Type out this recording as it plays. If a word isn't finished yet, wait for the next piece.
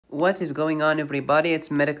What is going on, everybody? It's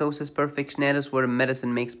Medicosis Perfectionalis, where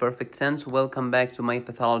medicine makes perfect sense. Welcome back to my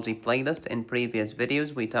pathology playlist. In previous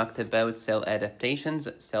videos, we talked about cell adaptations,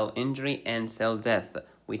 cell injury, and cell death.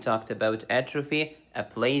 We talked about atrophy,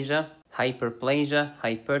 aplasia, hyperplasia,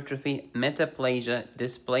 hypertrophy, metaplasia,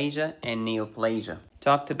 dysplasia, and neoplasia.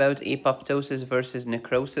 Talked about apoptosis versus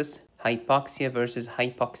necrosis, hypoxia versus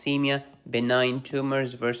hypoxemia, benign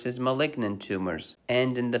tumors versus malignant tumors.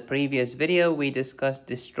 And in the previous video, we discussed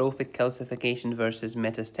dystrophic calcification versus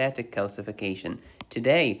metastatic calcification.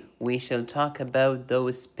 Today, we shall talk about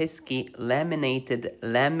those pesky laminated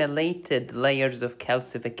layers of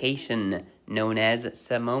calcification known as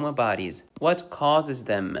Psammoma bodies. What causes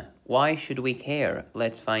them? Why should we care?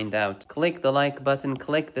 Let's find out. Click the like button,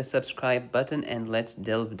 click the subscribe button, and let's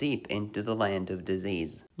delve deep into the land of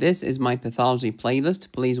disease. This is my pathology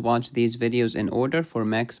playlist. Please watch these videos in order for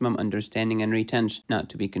maximum understanding and retention, not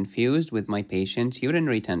to be confused with my patient's urine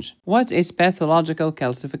retention. What is pathological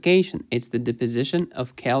calcification? It's the deposition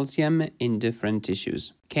of calcium in different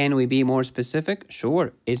tissues. Can we be more specific?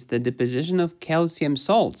 Sure, it's the deposition of calcium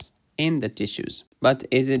salts in the tissues. But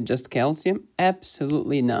is it just calcium?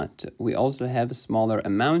 Absolutely not. We also have smaller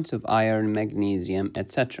amounts of iron, magnesium,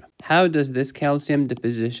 etc. How does this calcium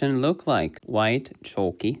deposition look like? White,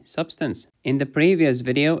 chalky substance. In the previous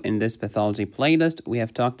video in this pathology playlist, we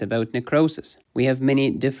have talked about necrosis. We have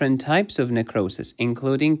many different types of necrosis,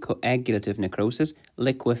 including coagulative necrosis,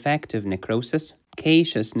 liquefactive necrosis,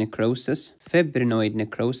 caseous necrosis, fibrinoid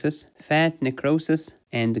necrosis, fat necrosis,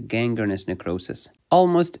 and gangrenous necrosis.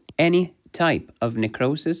 Almost any type of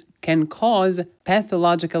necrosis can cause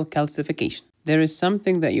pathological calcification. There is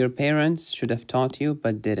something that your parents should have taught you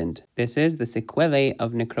but didn't. This is the sequelae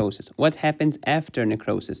of necrosis. What happens after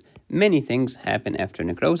necrosis? Many things happen after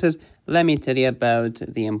necrosis. Let me tell you about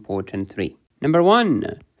the important three. Number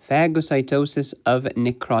one, phagocytosis of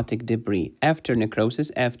necrotic debris. After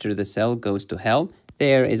necrosis, after the cell goes to hell,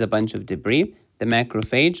 there is a bunch of debris. The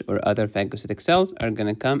macrophage or other phagocytic cells are going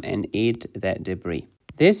to come and eat that debris.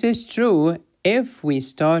 This is true if we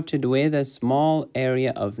started with a small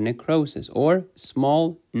area of necrosis or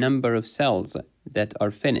small number of cells that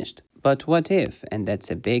are finished. But what if, and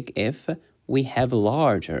that's a big if, we have a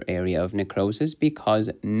larger area of necrosis because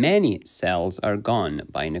many cells are gone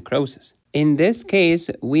by necrosis? In this case,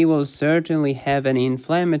 we will certainly have an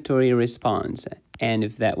inflammatory response. And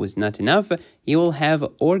if that was not enough, you will have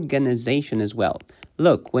organization as well.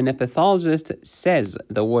 Look, when a pathologist says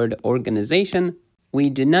the word organization, we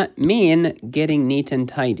do not mean getting neat and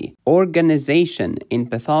tidy. Organization in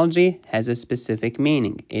pathology has a specific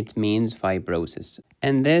meaning. It means fibrosis.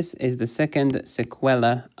 And this is the second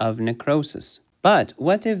sequela of necrosis. But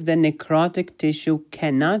what if the necrotic tissue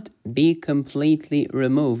cannot be completely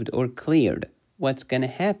removed or cleared? What's going to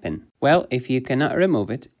happen? Well, if you cannot remove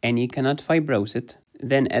it and you cannot fibrose it,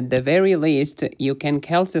 then at the very least, you can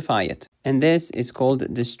calcify it. And this is called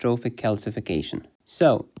dystrophic calcification.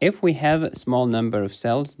 So, if we have a small number of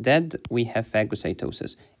cells dead, we have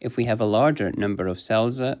phagocytosis. If we have a larger number of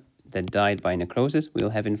cells that died by necrosis,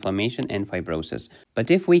 we'll have inflammation and fibrosis. But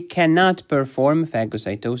if we cannot perform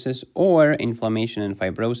phagocytosis or inflammation and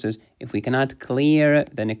fibrosis, if we cannot clear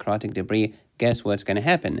the necrotic debris, guess what's going to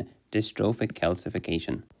happen? Dystrophic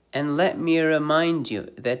calcification. And let me remind you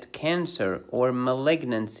that cancer or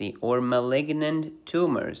malignancy or malignant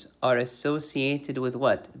tumors are associated with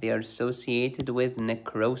what? They are associated with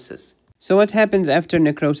necrosis. So what happens after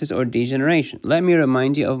necrosis or degeneration? Let me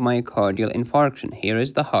remind you of myocardial infarction. Here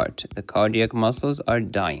is the heart. The cardiac muscles are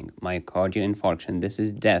dying. Myocardial infarction. This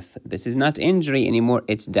is death. This is not injury anymore,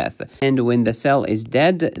 it's death. And when the cell is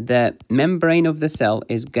dead, the membrane of the cell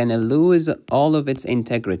is gonna lose all of its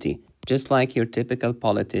integrity, just like your typical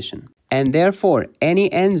politician. And therefore,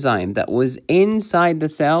 any enzyme that was inside the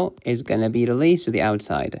cell is going to be released to the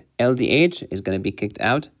outside. LDH is going to be kicked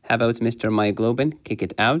out. How about Mr. Myoglobin? Kick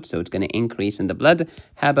it out, so it's going to increase in the blood.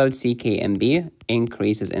 How about CKMB?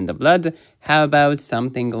 Increases in the blood. How about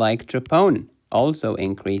something like troponin? Also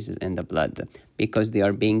increases in the blood because they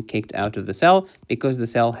are being kicked out of the cell because the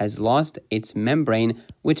cell has lost its membrane,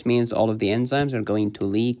 which means all of the enzymes are going to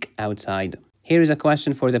leak outside. Here is a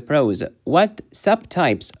question for the pros. What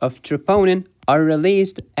subtypes of troponin are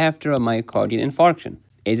released after a myocardial infarction?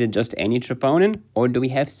 Is it just any troponin, or do we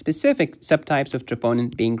have specific subtypes of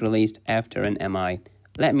troponin being released after an MI?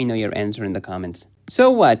 Let me know your answer in the comments.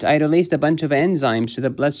 So what? I released a bunch of enzymes to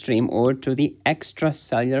the bloodstream or to the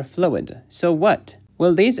extracellular fluid. So what?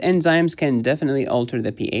 Well, these enzymes can definitely alter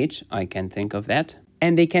the pH. I can think of that.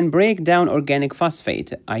 And they can break down organic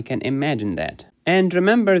phosphate. I can imagine that. And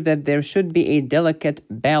remember that there should be a delicate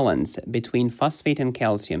balance between phosphate and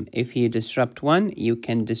calcium. If you disrupt one, you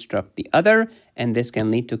can disrupt the other, and this can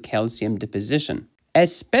lead to calcium deposition,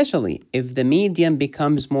 especially if the medium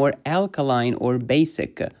becomes more alkaline or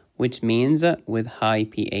basic, which means with high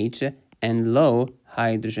pH and low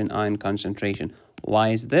hydrogen ion concentration. Why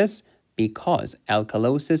is this? Because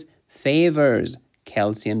alkalosis favors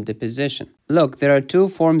calcium deposition. Look, there are two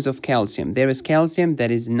forms of calcium. There is calcium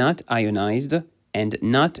that is not ionized and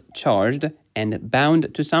not charged and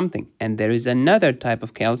bound to something. And there is another type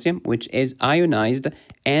of calcium which is ionized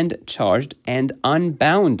and charged and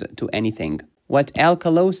unbound to anything. What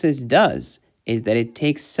alkalosis does is that it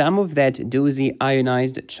takes some of that doozy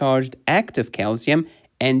ionized charged active calcium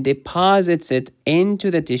and deposits it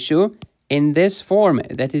into the tissue in this form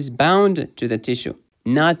that is bound to the tissue,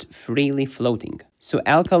 not freely floating. So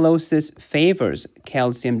alkalosis favors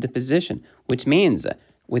calcium deposition, which means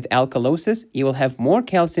with alkalosis, you will have more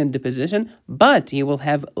calcium deposition, but you will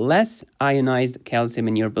have less ionized calcium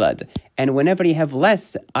in your blood. And whenever you have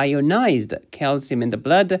less ionized calcium in the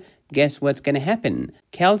blood, guess what's going to happen?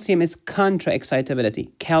 Calcium is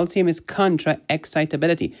contra-excitability. Calcium is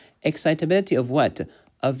contra-excitability. Excitability of what?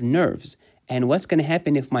 Of nerves. And what's going to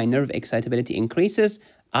happen if my nerve excitability increases?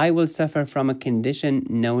 I will suffer from a condition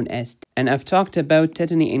known as... And I've talked about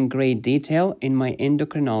tetany in great detail in my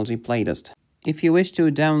endocrinology playlist. If you wish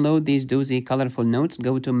to download these doozy colorful notes,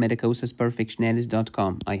 go to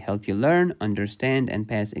medicosisperfectionalis.com. I help you learn, understand, and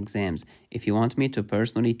pass exams. If you want me to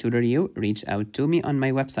personally tutor you, reach out to me on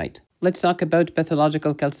my website. Let's talk about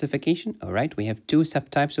pathological calcification. All right, we have two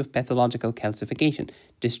subtypes of pathological calcification: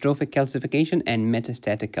 dystrophic calcification and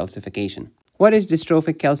metastatic calcification. What is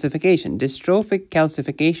dystrophic calcification? Dystrophic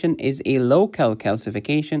calcification is a local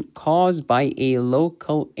calcification caused by a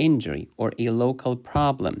local injury or a local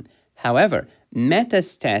problem. However,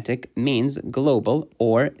 metastatic means global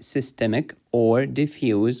or systemic or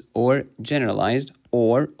diffuse or generalized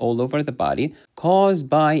or all over the body, caused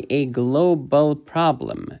by a global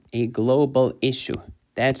problem, a global issue.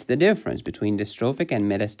 That's the difference between dystrophic and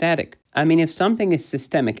metastatic. I mean, if something is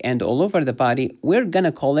systemic and all over the body, we're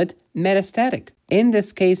gonna call it metastatic. In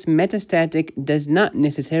this case, metastatic does not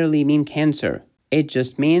necessarily mean cancer. It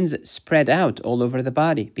just means spread out all over the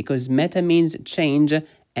body, because meta means change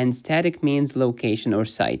and static means location or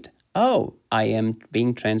site. Oh, I am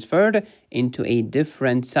being transferred into a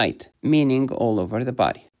different site, meaning all over the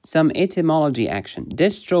body. Some etymology action.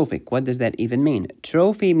 Dystrophic, what does that even mean?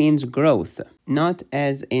 Trophy means growth, not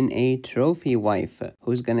as in a trophy wife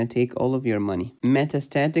who's gonna take all of your money.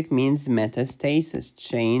 Metastatic means metastasis,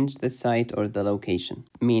 change the site or the location,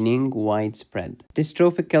 meaning widespread.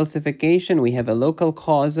 Dystrophic calcification, we have a local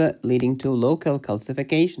cause leading to local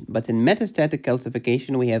calcification. But in metastatic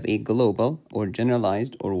calcification, we have a global or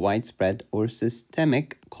generalized or widespread or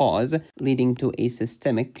systemic cause leading to a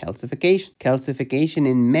systemic calcification. Calcification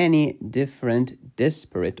in many different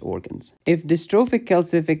disparate organs. If dystrophic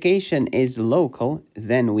calcification is local,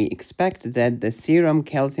 then we expect that the serum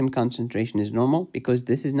calcium concentration is normal because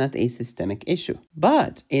this is not a systemic issue.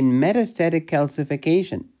 But in metastatic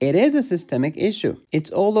calcification, it is a systemic issue.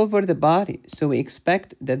 It's all over the body. So we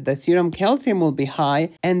expect that the serum calcium will be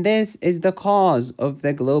high, and this is the cause of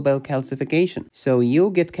the global calcification. So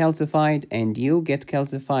you get calcified, and you get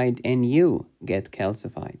calcified, and you get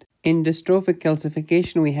calcified. In dystrophic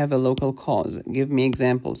calcification, we have a local cause. Give me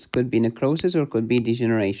examples. Could be necrosis or could be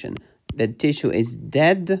degeneration. The tissue is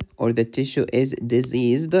dead or the tissue is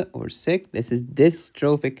diseased or sick. This is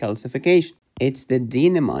dystrophic calcification. It's the D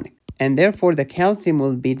mnemonic. And therefore, the calcium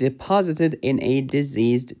will be deposited in a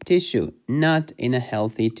diseased tissue, not in a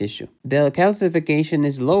healthy tissue. The calcification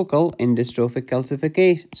is local in dystrophic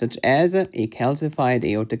calcification, such as a calcified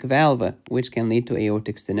aortic valve, which can lead to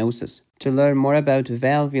aortic stenosis. To learn more about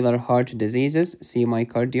valvular heart diseases, see my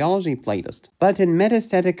cardiology playlist. But in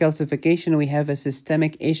metastatic calcification, we have a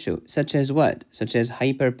systemic issue, such as what? Such as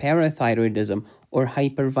hyperparathyroidism or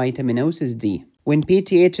hypervitaminosis D. When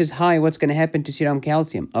PTH is high, what's going to happen to serum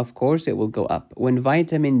calcium? Of course, it will go up. When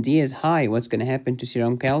vitamin D is high, what's going to happen to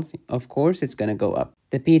serum calcium? Of course, it's going to go up.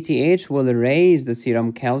 The PTH will raise the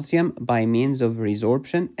serum calcium by means of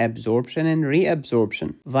resorption, absorption, and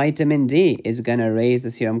reabsorption. Vitamin D is going to raise the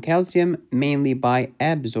serum calcium mainly by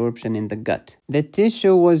absorption in the gut. The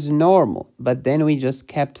tissue was normal, but then we just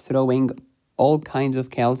kept throwing all kinds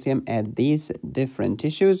of calcium at these different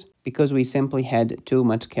tissues, Because we simply had too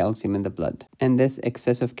much calcium in the blood. And this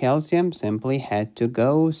excessive calcium simply had to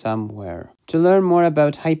go somewhere. To learn more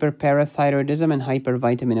about hyperparathyroidism and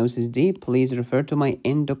hypervitaminosis D, please refer to my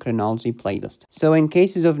endocrinology playlist. So in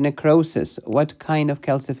cases of necrosis, what kind of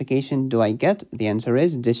calcification do I get? The answer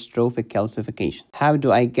is dystrophic calcification. How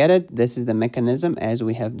do I get it? This is the mechanism as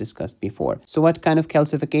we have discussed before. So what kind of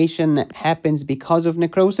calcification happens because of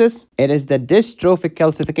necrosis? It is the dystrophic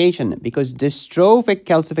calcification, because dystrophic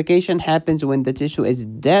calcification happens when the tissue is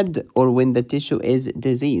dead or when the tissue is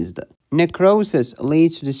diseased. Necrosis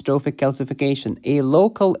leads to dystrophic calcification, a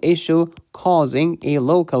local issue causing a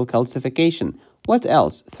local calcification. What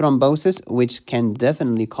else? Thrombosis, which can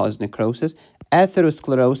definitely cause necrosis.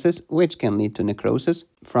 Atherosclerosis, which can lead to necrosis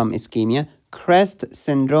from ischemia. CREST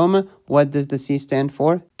syndrome, what does the C stand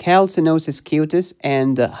for? Calcinosis cutis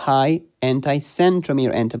and high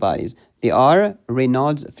anti-centromere antibodies. The R,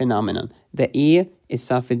 Raynaud's phenomenon. The E,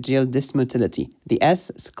 esophageal dysmotility. The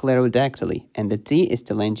S, sclerodactyly. And the T is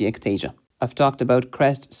telangiectasia. I've talked about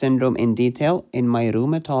CREST syndrome in detail in my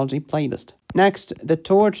rheumatology playlist. Next, the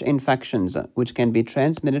torch infections, which can be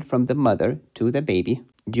transmitted from the mother to the baby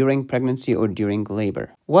during pregnancy or during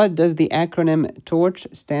labor. What does the acronym TORCH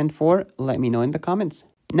stand for? Let me know in the comments.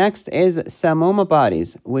 Next is Psammoma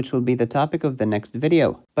Bodies, which will be the topic of the next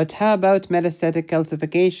video. But how about metastatic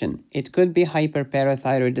calcification? It could be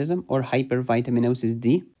hyperparathyroidism or hypervitaminosis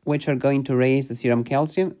D, which are going to raise the serum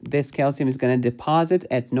calcium. This calcium is going to deposit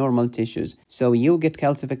at normal tissues. So you get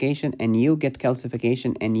calcification and you get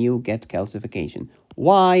calcification and you get calcification.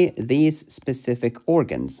 Why these specific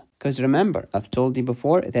organs? Because remember, I've told you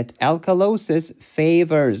before that alkalosis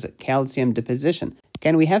favors calcium deposition.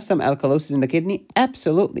 Can we have some alkalosis in the kidney?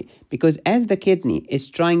 Absolutely, because as the kidney is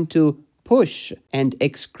trying to push and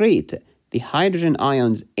excrete the hydrogen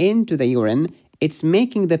ions into the urine, it's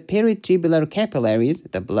making the peritubular capillaries,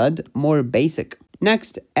 the blood, more basic.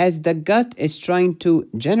 Next, as the gut is trying to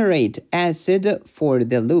generate acid for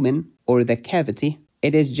the lumen or the cavity,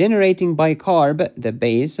 it is generating bicarb, the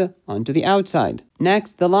base, onto the outside.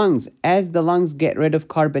 Next, the lungs. As the lungs get rid of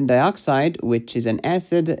carbon dioxide, which is an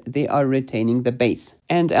acid, they are retaining the base.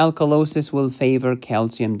 And alkalosis will favor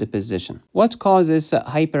calcium deposition. What causes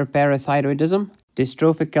hyperparathyroidism?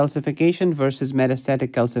 Dystrophic calcification versus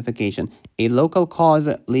metastatic calcification. A local cause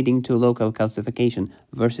leading to local calcification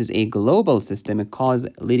versus a global systemic cause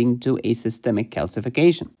leading to a systemic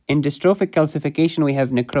calcification. In dystrophic calcification, we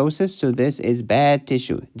have necrosis, so this is bad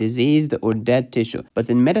tissue, diseased or dead tissue. But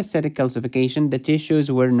in metastatic calcification, the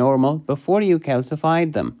tissues were normal before you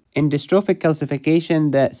calcified them. In dystrophic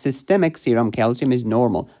calcification, the systemic serum calcium is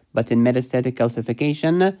normal, but in metastatic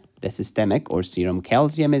calcification, the systemic or serum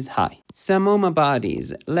calcium is high. Psammoma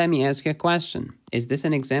bodies. Let me ask you a question. Is this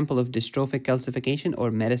an example of dystrophic calcification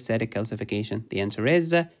or metastatic calcification? The answer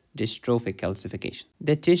is dystrophic calcification.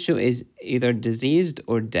 The tissue is either diseased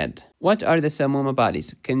or dead. What are the Psammoma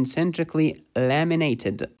bodies? Concentrically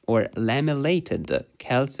laminated or lamellated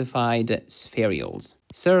calcified spherules.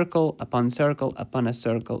 Circle upon circle upon a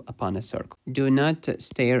circle upon a circle. Do not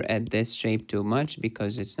stare at this shape too much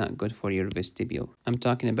because it's not good for your vestibule. I'm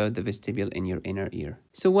talking about the vestibule in your inner ear.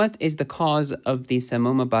 So what is the cause of the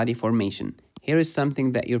Psammoma body formation? Here is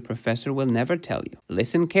something that your professor will never tell you.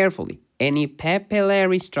 Listen carefully. Any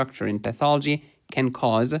papillary structure in pathology can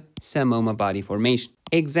cause Psammoma body formation.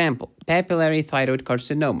 Example, papillary thyroid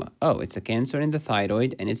carcinoma. Oh, it's a cancer in the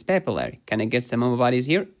thyroid and it's papillary. Can I get Psammoma bodies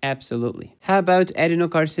here? Absolutely. How about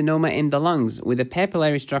adenocarcinoma in the lungs with a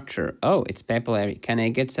papillary structure? Oh, it's papillary. Can I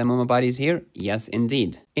get Psammoma bodies here? Yes,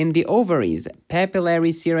 indeed. In the ovaries,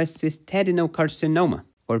 papillary serous cystadenocarcinoma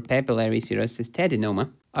or papillary serous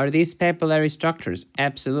cystadenoma. Are these papillary structures?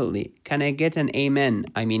 Absolutely. Can I get an amen?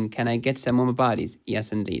 I mean, can I get Psammoma bodies?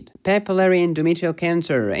 Yes, indeed. Papillary endometrial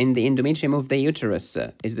cancer in the endometrium of the uterus.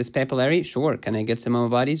 Is this papillary? Sure. Can I get Psammoma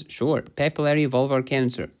bodies? Sure. Papillary vulvar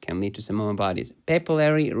cancer can lead to Psammoma bodies.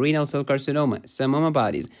 Papillary renal cell carcinoma, Psammoma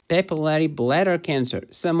bodies. Papillary bladder cancer,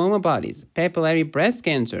 Psammoma bodies. Papillary breast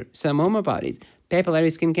cancer, Psammoma bodies. Papillary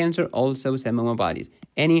skin cancer, also Psammoma bodies.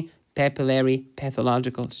 Any papillary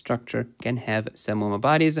pathological structure can have Psammoma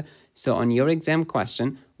bodies. So on your exam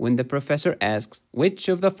question, when the professor asks which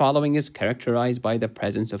of the following is characterized by the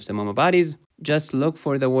presence of Psammoma bodies, just look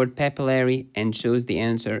for the word papillary and choose the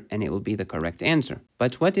answer and it will be the correct answer.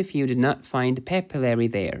 But what if you did not find papillary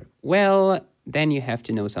there? Well, then you have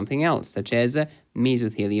to know something else, such as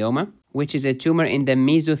mesothelioma, which is a tumor in the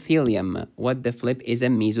mesothelium. What the flip is a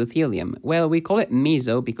mesothelium? Well, we call it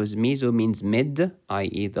meso because meso means mid,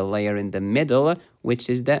 i.e. the layer in the middle, which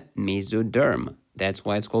is the mesoderm. That's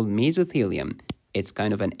why it's called mesothelium. It's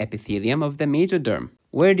kind of an epithelium of the mesoderm.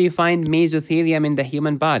 Where do you find mesothelium in the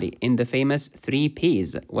human body? In the famous 3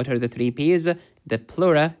 Ps. What are the 3 Ps? The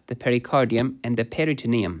pleura, the pericardium, and the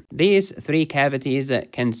peritoneum. These 3 cavities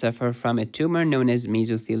can suffer from a tumor known as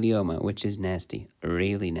mesothelioma, which is nasty,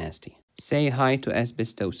 really nasty. Say hi to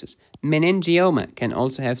asbestosis. Meningioma can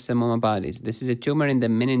also have Psammoma bodies. This is a tumor in the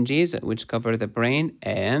meninges which cover the brain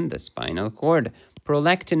and the spinal cord.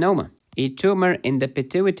 Prolactinoma, a tumor in the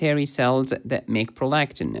pituitary cells that make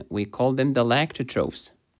prolactin. We call them the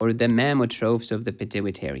lactotrophs, or the mammotrophs of the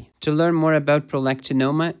pituitary. To learn more about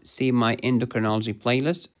prolactinoma, see my endocrinology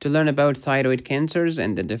playlist. To learn about thyroid cancers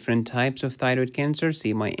and the different types of thyroid cancer,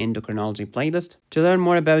 see my endocrinology playlist. To learn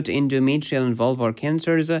more about endometrial and vulvar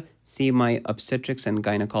cancers, see my obstetrics and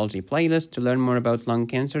gynecology playlist. To learn more about lung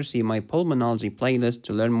cancer, see my pulmonology playlist.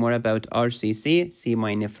 To learn more about RCC, see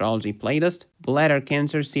my nephrology playlist. Bladder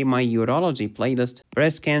cancer, see my urology playlist.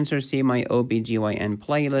 Breast cancer, see my OBGYN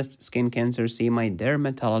playlist. Skin cancer, see my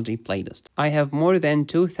dermatology playlist. I have more than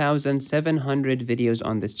 2,700 videos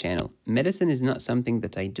on this channel. Medicine is not something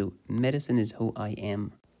that I do. Medicine is who I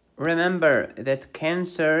am. Remember that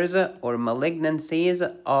cancers or malignancies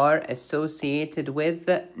are associated with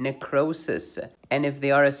necrosis. And if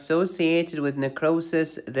they are associated with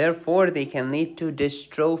necrosis, therefore they can lead to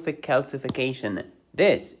dystrophic calcification.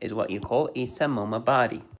 This is what you call a Psammoma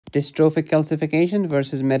body. Dystrophic calcification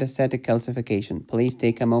versus metastatic calcification. Please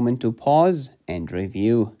take a moment to pause and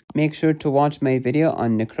review. Make sure to watch my video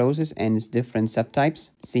on necrosis and its different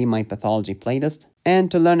subtypes. See my pathology playlist.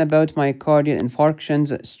 And to learn about myocardial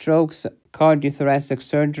infarctions, strokes, cardiothoracic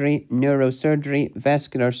surgery, neurosurgery,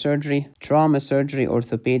 vascular surgery, trauma surgery,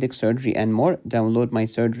 orthopedic surgery, and more, download my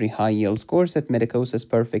surgery high yields course at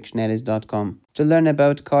medicosisperfectionalis.com. To learn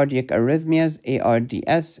about cardiac arrhythmias,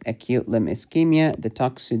 ARDS, acute limb ischemia, the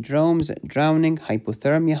toxidromes, drowning,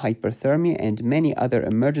 hypothermia, hyperthermia, and many other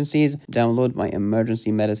emergencies, download my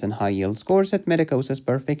emergency medicine high yields course at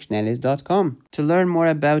medicosisperfectionalis.com. To learn more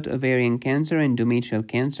about ovarian cancer, endometrial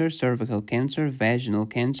cancer, cervical cancer, vaginal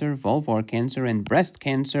cancer, vulvar cancer, and breast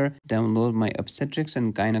cancer, download my obstetrics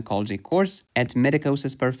and gynecology course at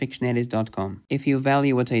medicosisperfectionalis.com. If you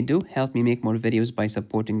value what I do, help me make more videos by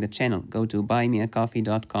supporting the channel. Go to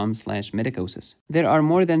buymeacoffee.com/medicosis. There are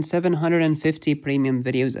more than 750 premium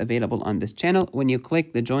videos available on this channel when you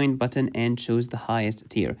click the join button and choose the highest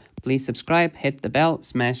tier. Please subscribe, hit the bell,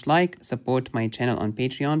 smash like, support my channel on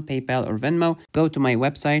Patreon, PayPal, or Venmo. Go to my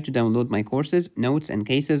website to download my courses, notes, and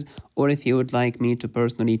cases, or if you would like me to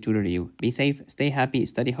personally tutor you. Be safe, stay happy,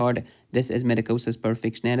 study hard. This is Medicosis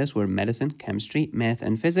Perfectionalis, where medicine, chemistry, math,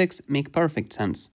 and physics make perfect sense.